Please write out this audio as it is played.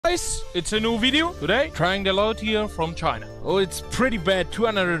guys, it's a new video today. Trying the load here from China. Oh, it's pretty bad.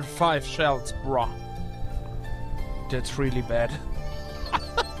 205 shells, bro. That's really bad.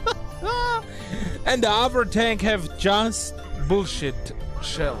 And the other tank have just bullshit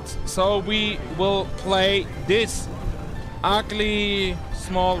shells. So we will play this ugly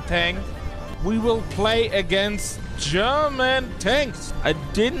small tank. We will play against German tanks. I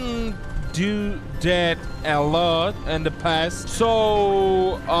didn't do that a lot in the past,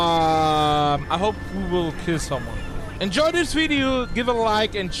 so I hope we will kill someone. Enjoy this video, give a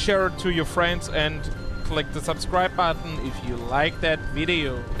like and share it to your friends, and click the subscribe button if you like that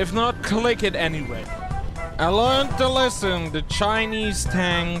video. If not, click it anyway. I learned the lesson. The Chinese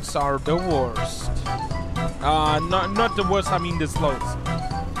tanks are the worst. Not the worst, I mean the slowest.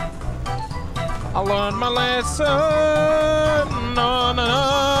 I learned my lesson. No, no,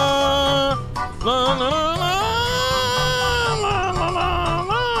 no. No, no, no,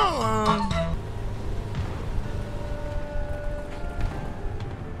 no.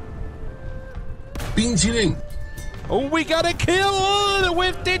 Pinchilin. Oh, we got a kill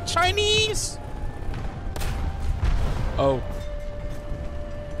with the Chinese. Oh.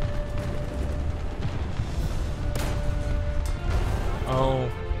 Oh.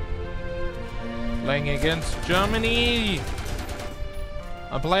 Playing against Germany.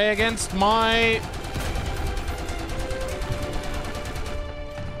 I play against my...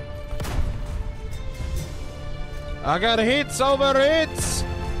 I got hits over hits.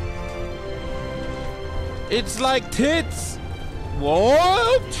 It's like tits.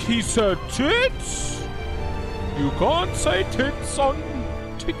 What? He said tits? You can't say tits on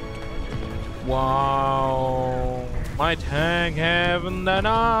TikTok. Wow. My tank haven't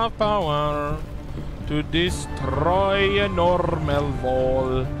enough power to destroy a normal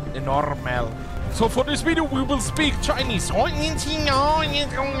wall. A normal. So for this video we will speak Chinese.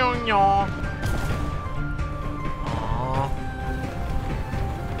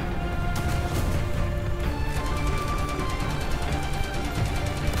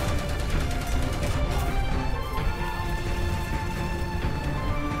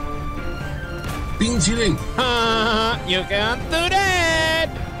 Pinchilin. You can't do that.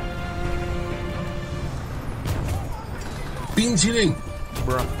 Pinchilin.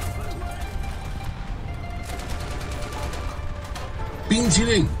 Bruh.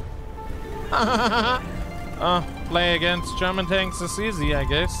 Pinchilin. Play against German tanks is easy, I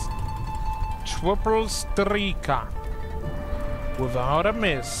guess. Triple streaker. Without a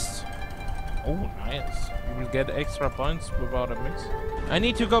miss. Oh, nice. You will get extra points without a miss. I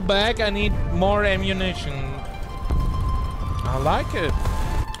need to go back. I need more ammunition. I like it.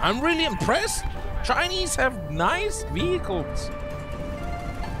 I'm really impressed. Chinese have nice vehicles.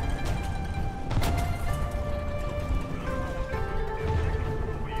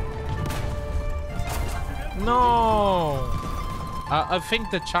 No. I think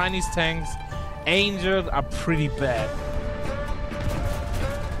the Chinese tanks Angels are pretty bad.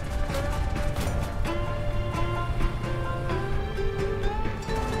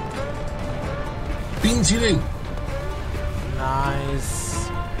 Pinchilin. Nice.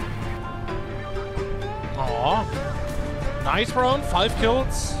 Oh, nice round. 5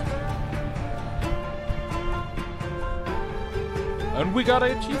 kills. And we got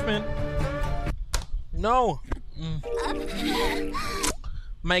an achievement. No.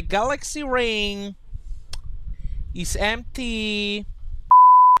 My galaxy ring is empty.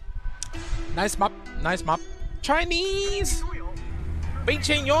 Nice map. Nice map. Chinese. 冰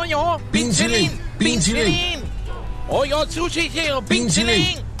淇淋哟哟，冰淇淋，冰淇淋，我要出去吃冰淇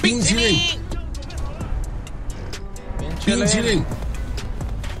淋，冰淇淋，冰淇淋。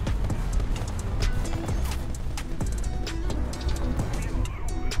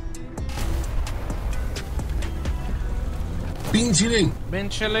冰淇淋，冰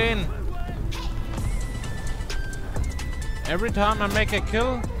淇淋。Every time I make a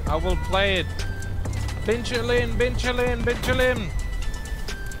kill, I will play it. 冰淇淋，冰淇淋，冰淇淋。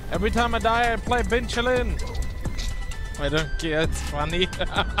Every time I die, I play Benchilin. I don't care, it's funny.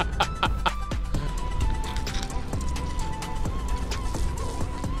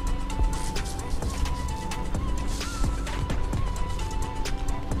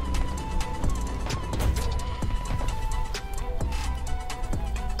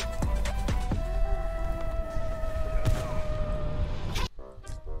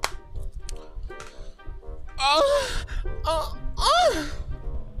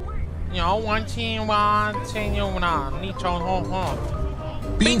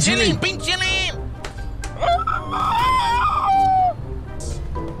 Benchilin, Benchilin.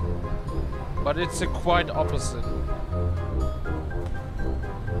 But it's a quite opposite.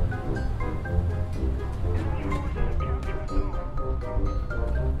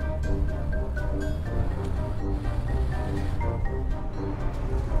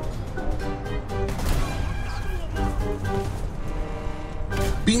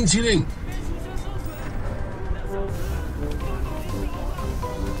 冰淇淋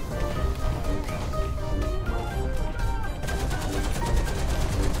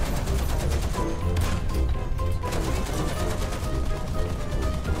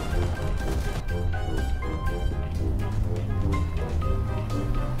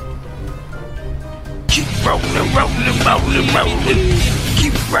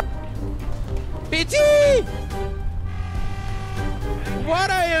，BT! What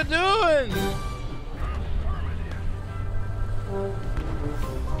are you doing?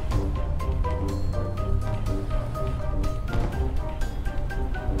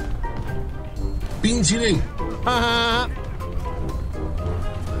冰淇淋，哈哈！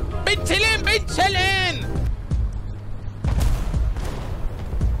冰淇淋，冰淇淋！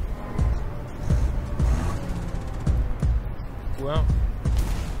 Well,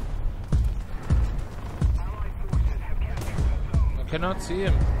 I cannot see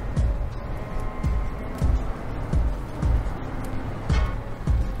him.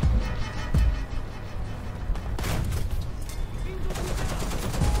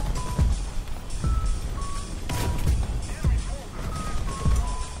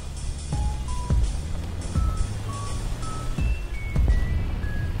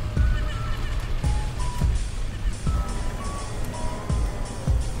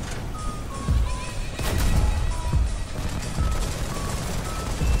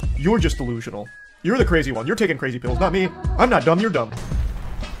 You're just delusional. You're the crazy one. You're taking crazy pills, not me. I'm not dumb, you're dumb.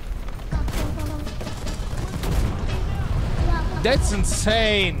 That's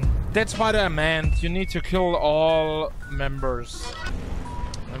insane. That's what I meant. You need to kill all members.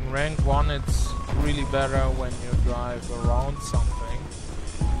 In rank 1 it's really better when you drive around something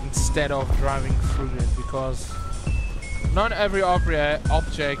instead of driving through it, because not every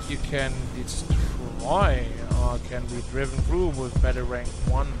object you can destroy or can be driven through with better rank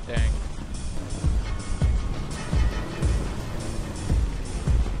 1 tank.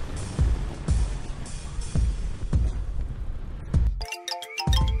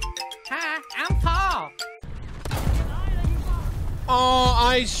 Hi, I'm Paul. Oh,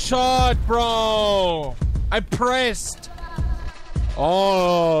 I shot, bro! I pressed!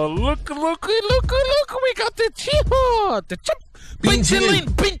 Oh, look, we got the chip! The chip! Pincilin!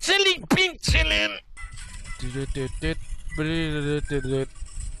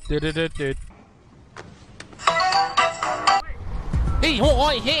 Hey,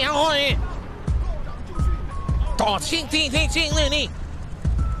 hoy! 打听 你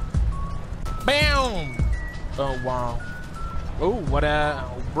Bam! Oh, wow. Oh, what a...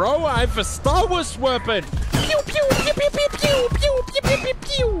 Bro, I have a Star Wars weapon! Pew, pew, pew, pew, pew, pew, pew, pew, pew, pew,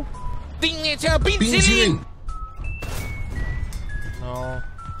 pew! 冰淇淋! No.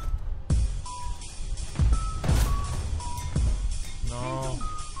 No.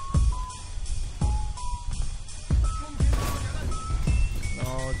 No,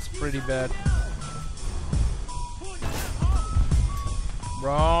 it's pretty bad.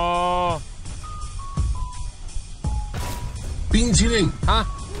 Bro! 冰淇淋， Huh?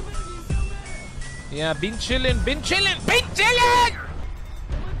 Yeah, been chillin'!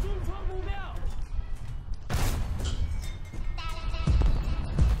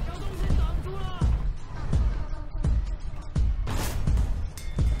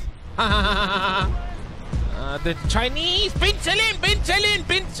 The Chinese! Been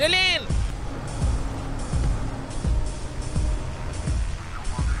chillin'!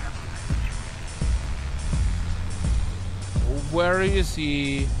 Where is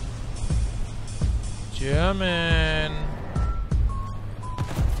he? German.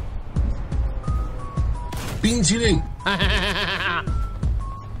 冰淇淋，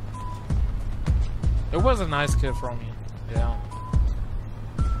 It was a nice kill from you. Yeah.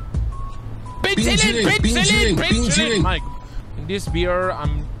 冰淇淋， Mike, in this beer,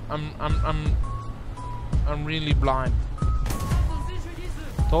 I'm really blind.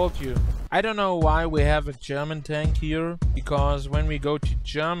 Told you. I don't know why we have a German tank here, because when we go to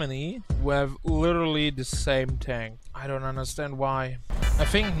Germany, we have literally the same tank. I don't understand why. I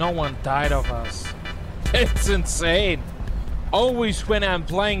think no one died of us. It's insane. Always when I'm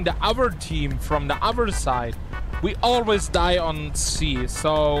playing the other team from the other side, we always die on C,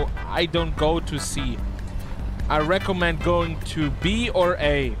 so I don't go to C. I recommend going to B or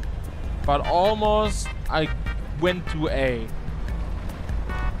A, but almost I went to A.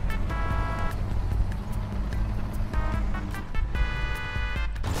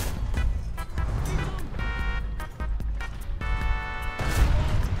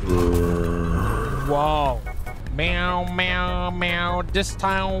 Wow. Meow, meow, meow. This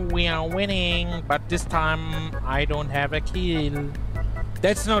time we are winning, but this time I don't have a kill.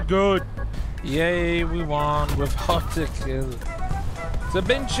 That's not good. Yay, we won without the kill. The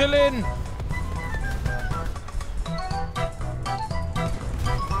bin chillin'.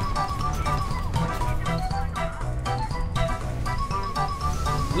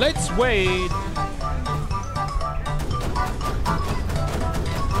 Let's wait.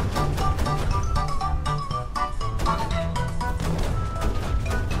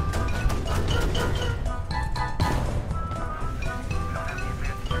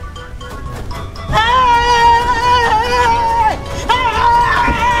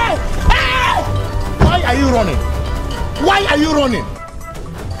 Why are you running? Why are you running?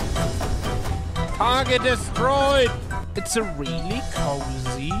 Target destroyed. It's a really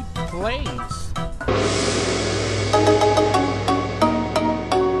cozy place.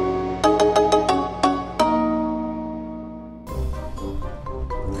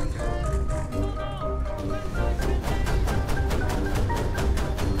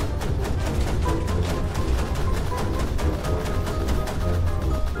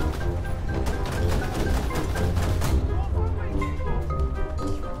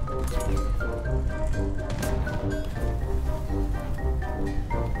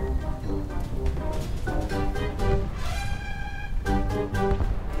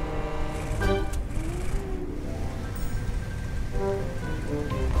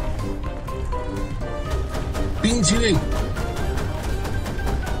 Bing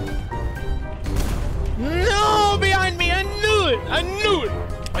No, behind me! I knew it! I knew it!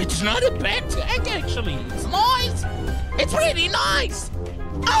 It's not a bad tag, actually. It's nice. It's really nice.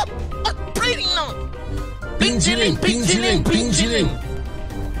 Oh, pretty nice. Bing Jilin.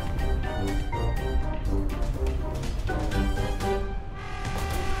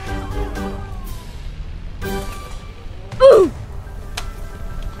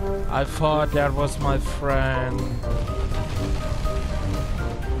 I thought that was my friend.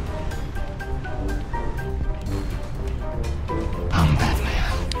 I'm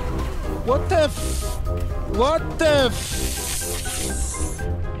Batman. What the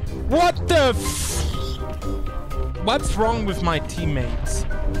What's wrong with my teammates?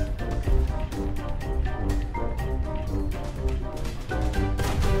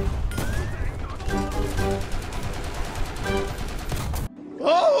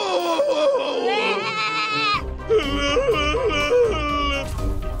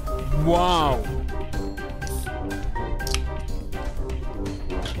 Wow.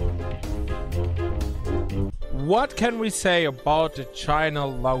 What can we say about the China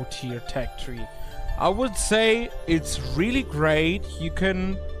low tier tech tree? I would say it's really great. You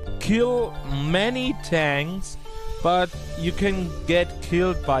can kill many tanks, but you can get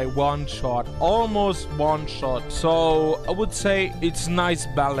killed by one shot, almost one shot. So I would say it's nice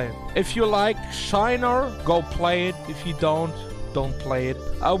balance. If you like Shiner, go play it. If you don't play it.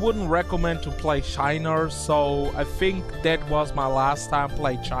 I wouldn't recommend to play Shiner, so I think that was my last time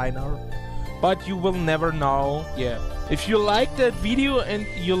play Shiner. But you will never know. Yeah. If you like that video and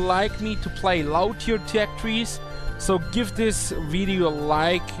you like me to play low tier tech trees, so give this video a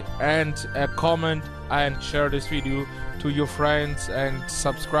like and a comment and share this video to your friends and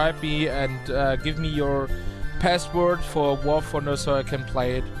subscribe me and give me your password for War Thunder so I can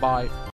play it. Bye.